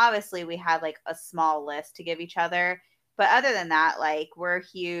anything. Obviously, we had like a small list to give each other. But other than that, like we're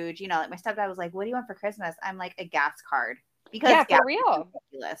huge, you know, like my stepdad was like, what do you want for Christmas? I'm like a gas card because Yeah, gas for is real.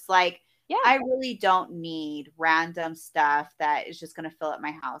 ridiculous. Like Yeah. I really don't need random stuff that is just going to fill up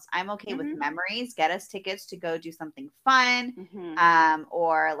my house. I'm okay with memories. Get us tickets to go do something fun,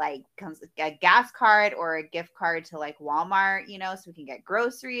 or like a gas card or a gift card to like Walmart, you know, so we can get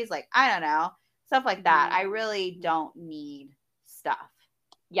groceries. Like I don't know, stuff like that. I really don't need stuff.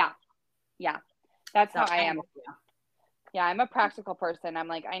 Yeah, yeah, that's So how I am. Yeah, I'm a practical person. I'm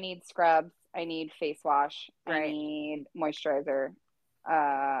like, I need scrubs, I need face wash, I need moisturizer,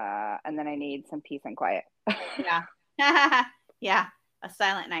 and then I need some peace and quiet. Yeah. Yeah, a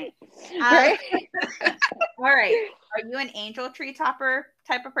silent night. Right? All right. Are you an angel tree topper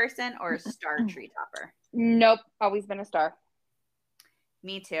type of person or a star tree topper? Nope, always been a star.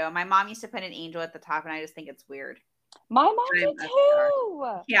 Me too. My mom used to put an angel at the top, and I just think it's weird. My mom did too.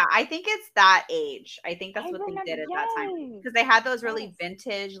 Yeah, I think it's that age. I think that's what they did at that time because they had those really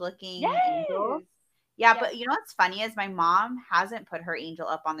vintage looking angels. Yeah, but you know what's funny is my mom hasn't put her angel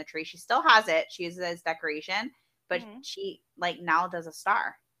up on the tree. She still has it. She uses it as decoration, but she like now does a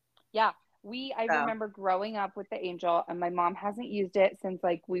star. Yeah. I remember growing up with the angel, and my mom hasn't used it since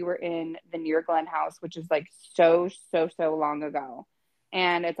like we were in the Near Glen house, which is like so long ago.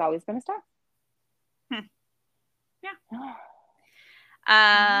 And it's always been a star.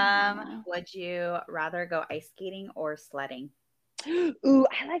 Yeah. Would you rather go ice skating or sledding? Ooh,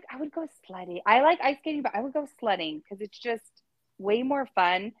 I would go sledding. I like ice skating, but I would go sledding because it's just way more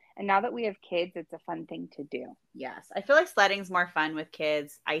fun. And now that we have kids, it's a fun thing to do. Yes. I feel like sledding's more fun with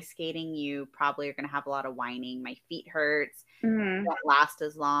kids. Ice skating, you probably are going to have a lot of whining. My feet hurts. Don't last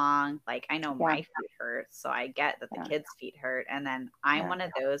as long. Like I know my feet hurt, so I get that the kids' feet hurt. And then I'm one of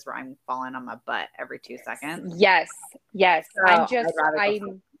those where I'm falling on my butt every 2 seconds. Yes. So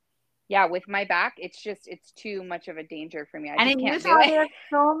with my back, it's too much of a danger for me. I just can't do it. There's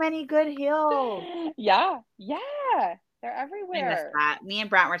so many good hills. Yeah. They're everywhere. I miss that. Me and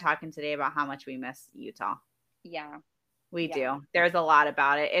Brant were talking today about how much we miss Utah. Yeah. We do. There's a lot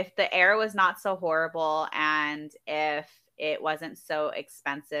about it. If the air was not so horrible and if it wasn't so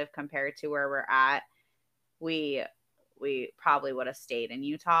expensive compared to where we're at, we probably would have stayed in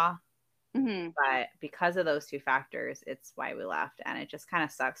Utah. But because of those two factors, it's why we left. And it just kind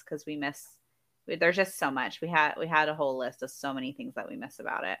of sucks because there's just so much. We had a whole list of so many things that we miss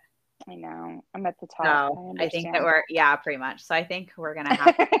about it. I know. I'm at the top. So I think that pretty much. So I think we're going to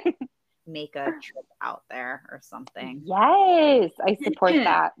have to make a trip out there or something. Yes, I support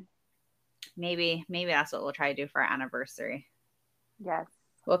that. Maybe that's what we'll try to do for our anniversary. Yes.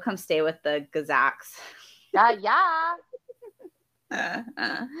 We'll come stay with the Gazaks. Yeah.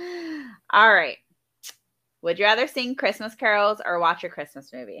 All right. Would you rather sing Christmas carols or watch a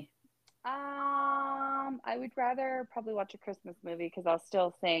Christmas movie? I would rather probably watch a Christmas movie because I'll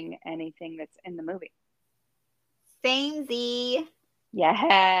still sing anything that's in the movie. Samey.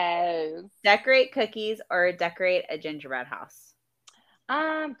 Yes. Decorate cookies or decorate a gingerbread house?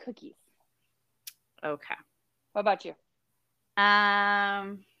 Cookies. Okay. What about you?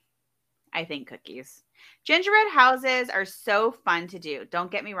 I think cookies. Gingerbread houses are so fun to do.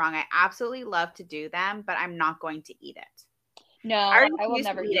 Don't get me wrong. I absolutely love to do them, but I'm not going to eat it. No, I will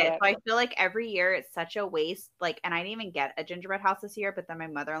never eat it. So I feel like every year it's such a waste. Like, and I didn't even get a gingerbread house this year, but then my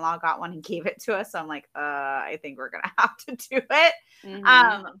mother-in-law got one and gave it to us. So I'm like, I think we're going to have to do it.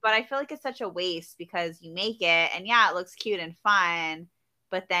 But I feel like it's such a waste because you make it and yeah, it looks cute and fun,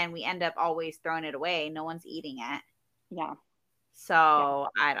 but then we end up always throwing it away. No one's eating it. Yeah. So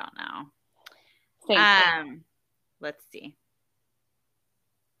I don't know. Let's see.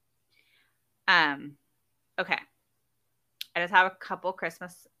 Okay. I just have a couple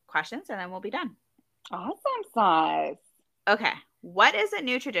Christmas questions and then we'll be done. Awesome sauce. Okay. What is a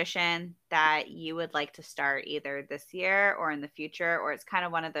new tradition that you would like to start either this year or in the future, or it's kind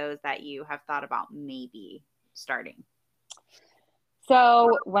of one of those that you have thought about maybe starting?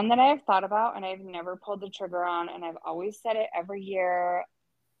 So one that I have thought about and I've never pulled the trigger on, and I've always said it every year,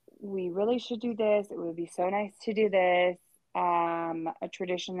 we really should do this. It would be so nice to do this. A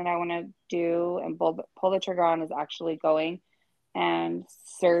tradition that I want to do and pull the trigger on is actually going and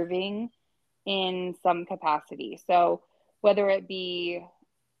serving in some capacity. So whether it be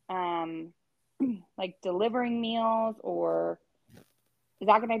like delivering meals, or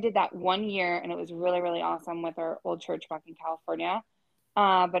Zach and I did that one year and it was really, really awesome with our old church back in California.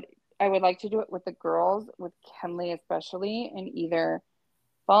 But I would like to do it with the girls, with Kenley especially, and either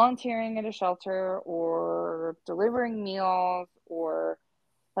volunteering at a shelter or delivering meals or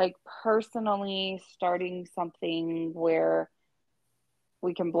like personally starting something where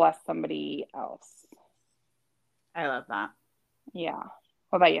we can bless somebody else. I love that. Yeah.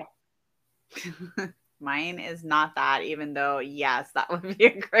 What about you? Mine is not that, even though, yes, that would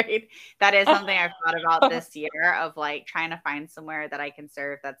be that is something I've thought about this year of like trying to find somewhere that I can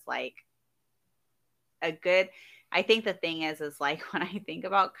serve that's like a good. I think the thing is like when I think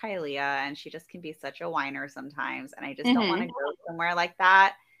about Kylia, and she just can be such a whiner sometimes, and I just don't want to go somewhere like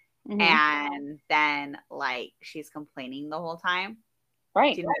that. And then like she's complaining the whole time.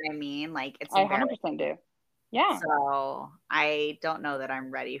 Right. Do you know what I mean? Like it's I 100% do. Yeah. So I don't know that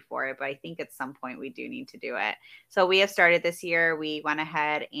I'm ready for it, but I think at some point we do need to do it. So we have started this year. We went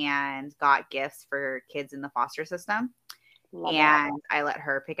ahead and got gifts for kids in the foster system. Love and it. I let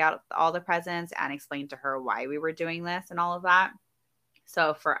her pick out all the presents and explain to her why we were doing this and all of that.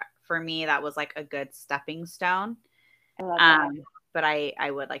 So for me, that was like a good stepping stone. I love that. But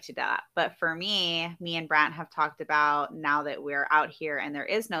I would like to do that. But for me and Brant have talked about, now that we're out here and there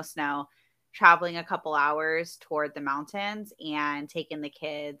is no snow, traveling a couple hours toward the mountains and taking the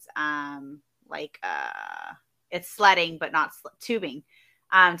kids, it's sledding, but not tubing.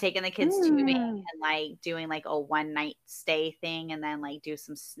 Taking the kids tubing and like doing like a one night stay thing, and then like do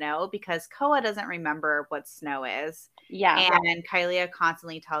some snow, because Koa doesn't remember what snow is. Yeah. And Kylia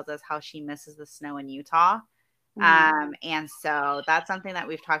constantly tells us how she misses the snow in Utah. And so that's something that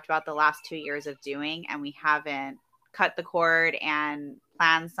we've talked about the last 2 years of doing, and we haven't cut the cord and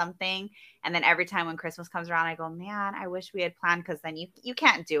planned something. And then every time when Christmas comes around, I go, man, I wish we had planned, because then you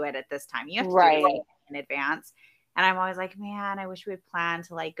can't do it at this time. You have to do it in advance. And I'm always like, man, I wish we had planned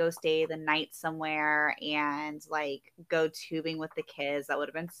to like go stay the night somewhere and like go tubing with the kids. That would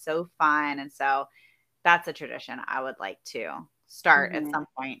have been so fun. And so that's a tradition I would like to start at some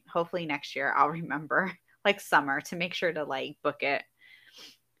point. Hopefully next year I'll remember like summer to make sure to like book it.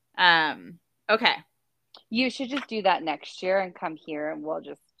 Okay. You should just do that next year and come here and we'll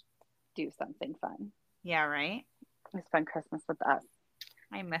just do something fun. Yeah, right? Spend Christmas with us.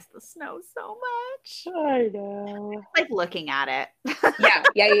 I miss the snow so much. I know. Like looking at it. Yeah.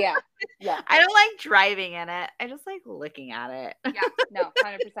 I don't like driving in it. I just like looking at it. Yeah, no,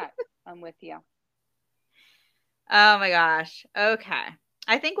 100%. I'm with you. Oh my gosh. Okay.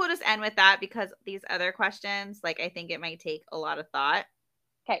 I think we'll just end with that, because these other questions, like I think it might take a lot of thought.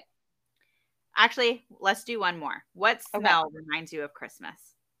 Okay. Actually, let's do one more. What smell reminds you of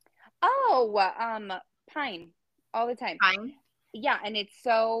Christmas? Oh, pine. All the time. Pine? Yeah, and it's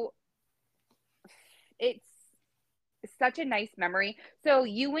such a nice memory. So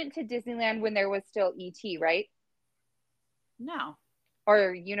you went to Disneyland when there was still E.T., right? No.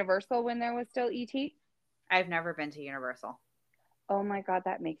 Or Universal when there was still E.T.? I've never been to Universal. Oh my God,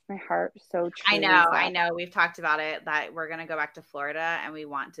 that makes my heart so truly I know. We've talked about it, that we're going to go back to Florida and we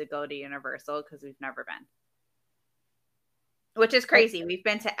want to go to Universal because we've never been. Which is crazy. We've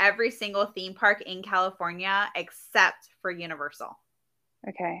been to every single theme park in California except for Universal.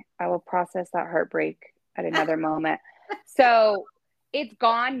 Okay. I will process that heartbreak at another moment. So it's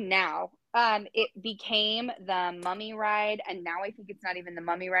gone now. It became the Mummy ride, and now I think it's not even the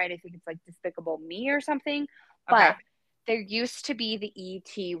Mummy ride. I think it's like Despicable Me or something. But there used to be the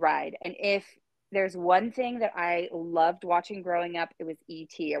E.T. ride. And if there's one thing that I loved watching growing up, it was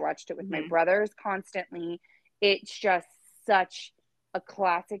E.T. I watched it with my brothers constantly. It's just such a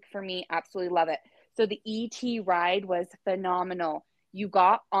classic for me. Absolutely love it. So the E.T. ride was phenomenal. You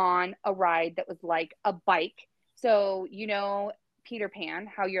got on a ride that was like a bike. So, you know, Peter Pan,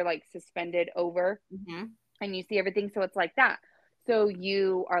 how you're like suspended over and you see everything. So it's like that. So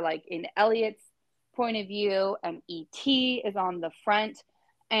you are like in Elliot's point of view, and E.T. is on the front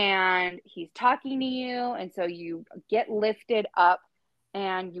and he's talking to you. And so you get lifted up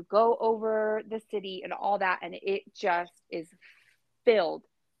and you go over the city and all that. And it just is filled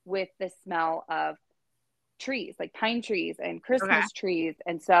with the smell of trees, like pine trees and Christmas trees.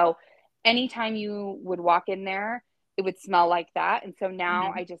 And so anytime you would walk in there, it would smell like that. And so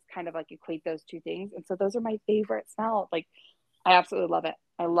now I just kind of like equate those two things. And so those are my favorite smells. Like I absolutely love it.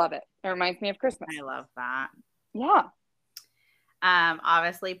 I love it. It reminds me of Christmas. I love that. Yeah.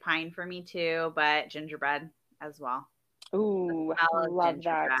 Obviously pine for me too, but gingerbread as well. Ooh, I love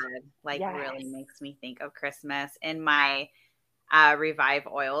that. Like really makes me think of Christmas. In my Revive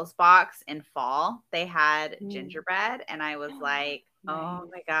Oils box in fall, they had gingerbread, and I was like, Oh Nice.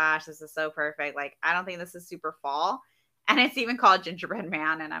 my gosh, this is so perfect. Like, I don't think this is super fall. And it's even called Gingerbread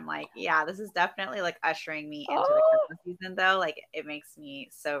Man. And I'm like, yeah, this is definitely like ushering me into the Oh, Christmas season though. Like it makes me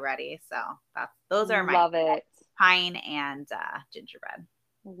so ready. So those are my love it. pine and gingerbread.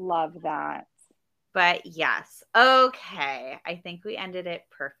 Love that. But yes. Okay. I think we ended it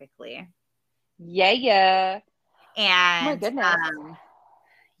perfectly. Yeah, yeah. Oh my And goodness.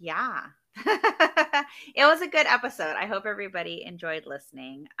 yeah. It was a good episode. I hope everybody enjoyed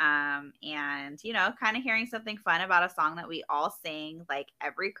listening. And kind of hearing something fun about a song that we all sing like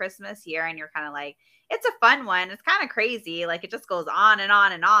every Christmas year, and you're kind of like, it's a fun one. It's kind of crazy. Like it just goes on and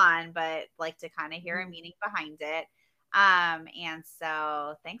on and on, but like to kind of hear a meaning behind it. And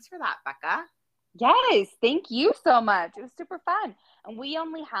so thanks for that, Becca. Yes, thank you so much. It was super fun. And we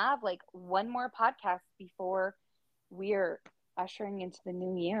only have like one more podcast before we're ushering into the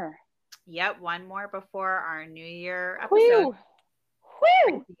new year. Yep, one more before our New Year episode. Whew.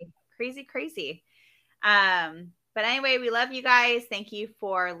 Whew. Crazy. But anyway, we love you guys. Thank you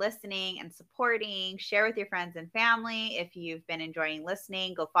for listening and supporting. Share with your friends and family. If you've been enjoying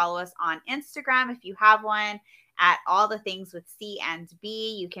listening, go follow us on Instagram if you have one at All the Things with C and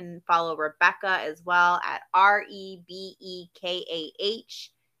B. You can follow Rebecca as well at REBEKAHG.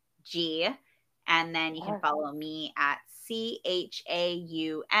 And then you can follow me at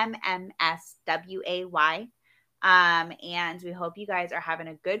CHAUMMSWAY. And we hope you guys are having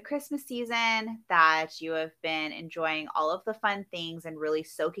a good Christmas season, that you have been enjoying all of the fun things and really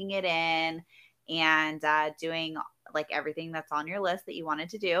soaking it in, and doing like everything that's on your list that you wanted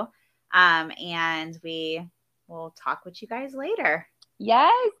to do. And we will talk with you guys later.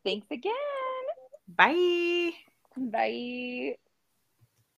 Yes, thanks again. Bye. Bye.